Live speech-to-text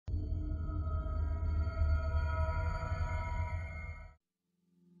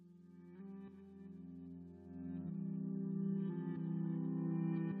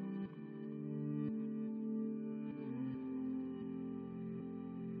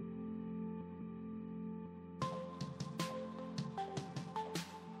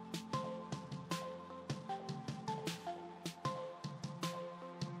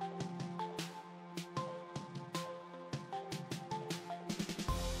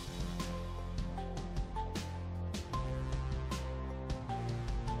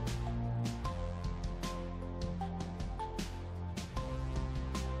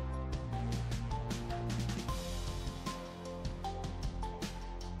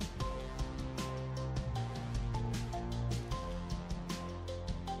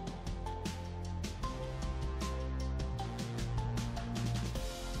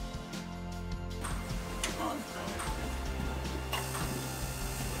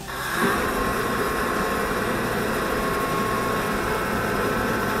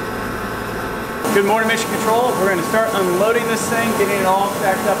Good morning, Mission Control. We're going to start unloading this thing, getting it all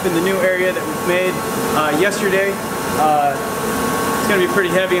stacked up in the new area that we've made yesterday. It's going to be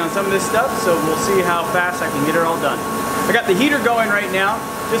pretty heavy on some of this stuff, so we'll see how fast I can get it all done. I got the heater going right now,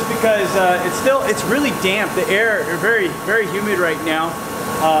 just because it's really damp. The air is very humid right now,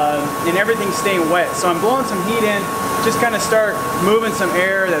 and everything's staying wet. So I'm blowing some heat in, just kind of start moving some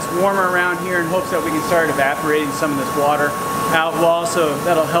air that's warmer around here in hopes that we can start evaporating some of this water out. Well, also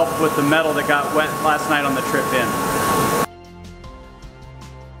that'll help with the metal that got wet last night on the trip in.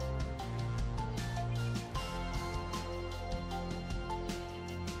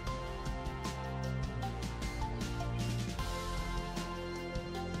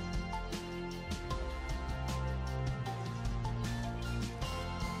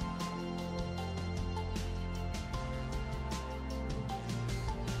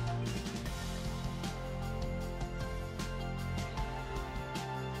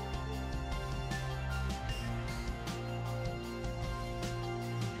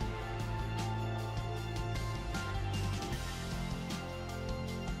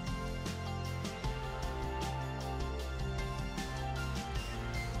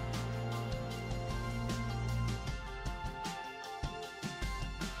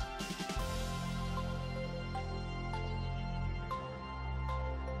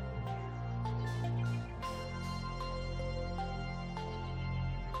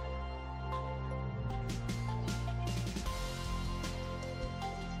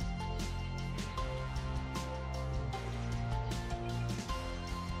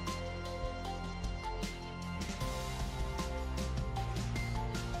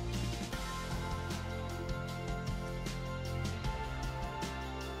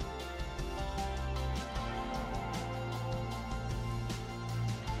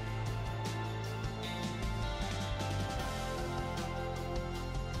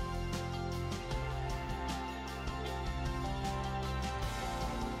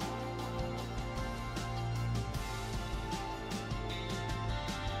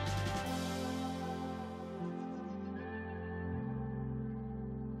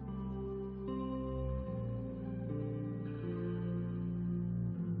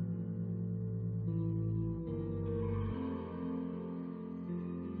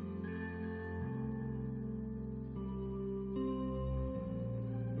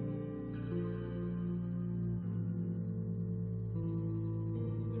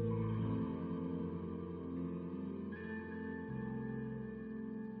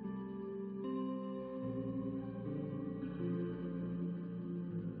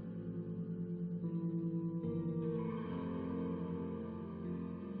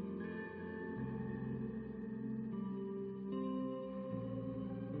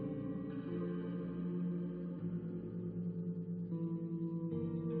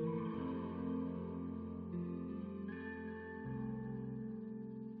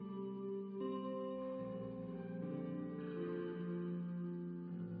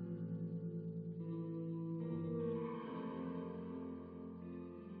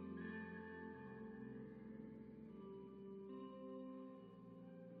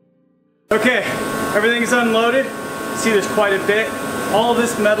 Okay, everything's unloaded. See, there's quite a bit. All of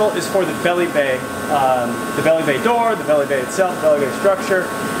this metal is for the belly bay door, the belly bay itself, the belly bay structure.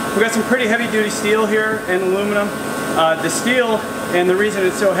 We've got some pretty heavy duty steel here and aluminum. The steel, and the reason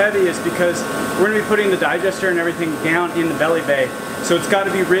it's so heavy is because we're going to be putting the digester and everything down in the belly bay. So it's got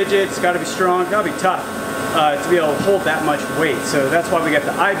to be rigid, it's got to be strong, it's got to be tough to be able to hold that much weight. So that's why we got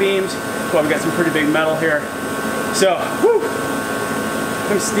the I-beams, that's why we got some pretty big metal here. So, whew!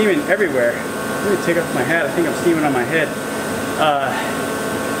 I'm steaming everywhere. Let me take off my hat. I think I'm steaming on my head.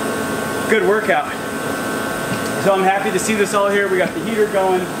 Good workout. So I'm happy to see this all here. We got the heater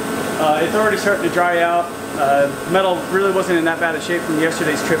going. It's already starting to dry out. Metal really wasn't in that bad a shape from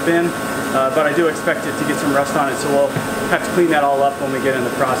yesterday's trip in, but I do expect it to get some rust on it, so we'll have to clean that all up when we get in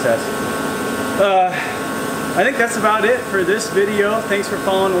the process. I think that's about it for this video. Thanks for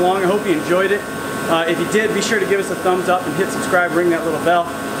following along. I hope you enjoyed it. If you did, be sure to give us a thumbs up and hit subscribe, ring that little bell.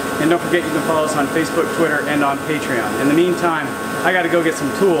 And don't forget you can follow us on Facebook, Twitter, and on Patreon. In the meantime, I gotta go get some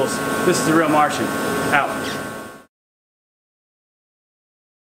tools. This is The Real Martian, out.